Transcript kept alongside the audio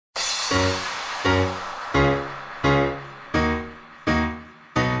Hello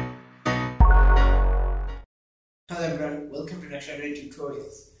everyone, welcome to Adobe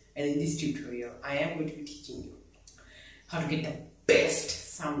Tutorials, and in this tutorial I am going to be teaching you how to get the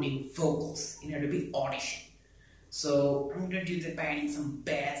best sounding vocals in Adobe Audition. So I'm going to do that by adding some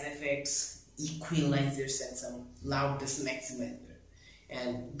bass effects, equalizers and some loudness maximizer,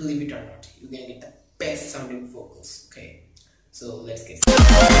 and believe it or not, you're going to get the best sounding vocals. Okay, so let's get started.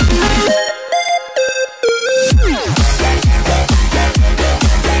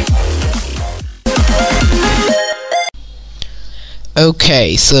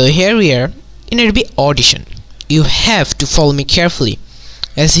 Okay, so here we are in Adobe Audition. You have to follow me carefully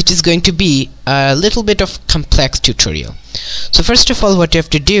as it is going to be a little bit of complex tutorial. So first of all, what you have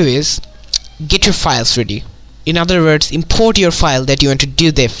to do is get your files ready. In other words, import your file that you want to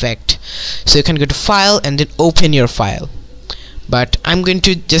do the effect. So you can go to File and then open your file. But I'm going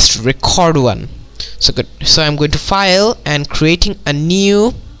to just record one. So I'm going to File and creating a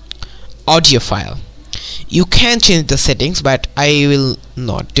new audio file. You can change the settings, but I will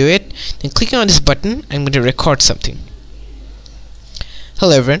not do it. Then clicking on this button, I'm going to record something.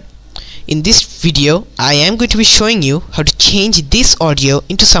 Hello everyone. In this video, I am going to be showing you how to change this audio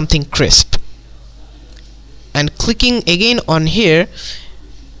into something crisp. And clicking again on here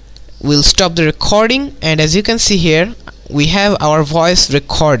will stop the recording, and as you can see here, we have our voice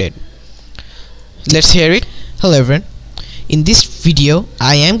recorded. Let's hear it. Hello everyone. In this video,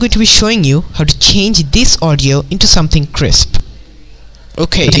 I am going to be showing you how to change this audio into something crisp.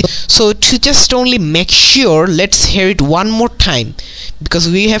 Okay, so to just only make sure, let's hear it one more time because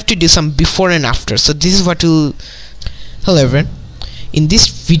we have to do some before and after. So this is what we'll... Hello everyone. In this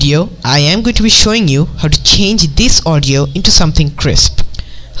video, I am going to be showing you how to change this audio into something crisp.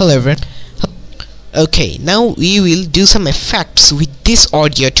 Hello everyone. Okay, now we will do some effects with this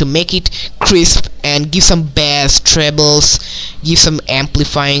audio to make it crisp and give some bass, trebles, give some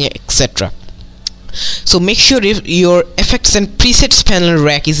amplifying, etc. So make sure if your effects and presets panel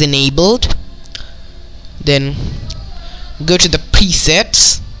rack is enabled, then go to the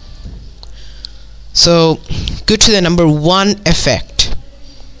presets. So go to the number 1 effect,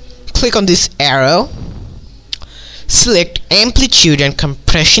 click on this arrow, select amplitude and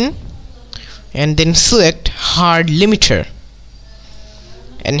compression, and then select hard limiter.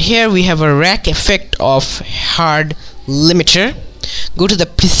 And here we have a rack effect of hard limiter. Go to the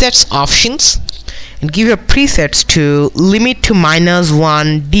presets options and give your presets to limit to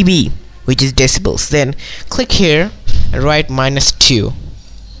 -1 dB, which is decibels. Then click here and write -2.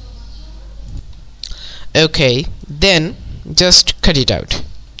 Okay, then just cut it out.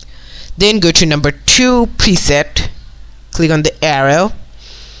 Then go to number 2 preset, click on the arrow,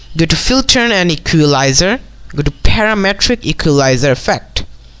 go to filter and equalizer, go to parametric equalizer effect,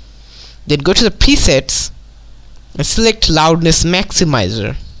 then go to the presets and select loudness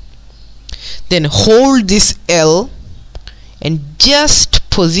maximizer, then hold this L and just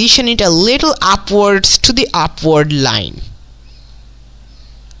position it a little upwards to the upward line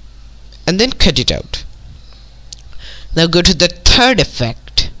and then cut it out. Now go to the third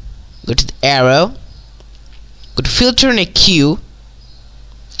effect, go to the arrow, go to filter and EQ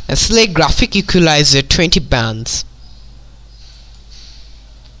and select graphic equalizer 20 bands,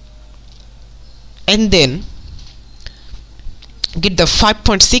 and then get the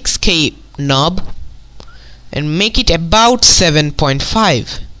 5.6K knob and make it about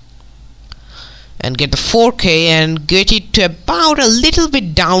 7.5, and get the 4K and get it to about a little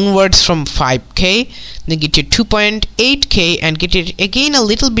bit downwards from 5K, then get your 2.8K and get it again a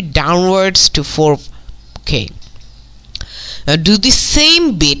little bit downwards to 4K. Now do the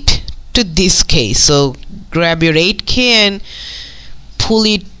same bit to this K. So grab your 8K and pull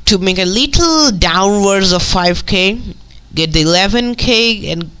it to make a little downwards of 5K. Get the 11K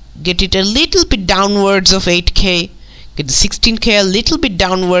and get it a little bit downwards of 8K. Get the 16K a little bit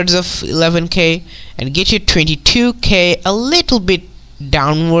downwards of 11K, and get your 22K a little bit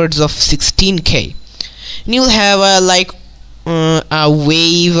downwards of 16K. And you'll have a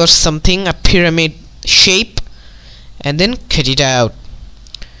wave or something, a pyramid shape, and then cut it out,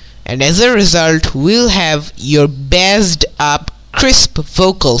 and as a result we'll have your bassed up crisp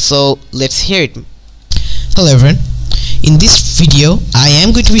vocal. So let's hear it. Hello everyone. In this video I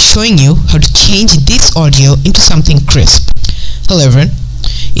am going to be showing you how to change this audio into something crisp. Hello everyone.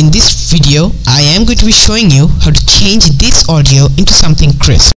 In this video I am going to be showing you how to change this audio into something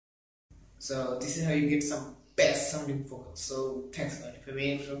crisp. So this is how you get some best sounding vocals. So thanks a lot. If you have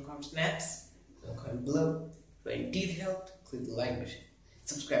any comments next, comment below. If you need help, click the like button.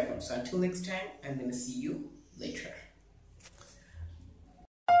 Subscribe. So until next time, I'm gonna see you later.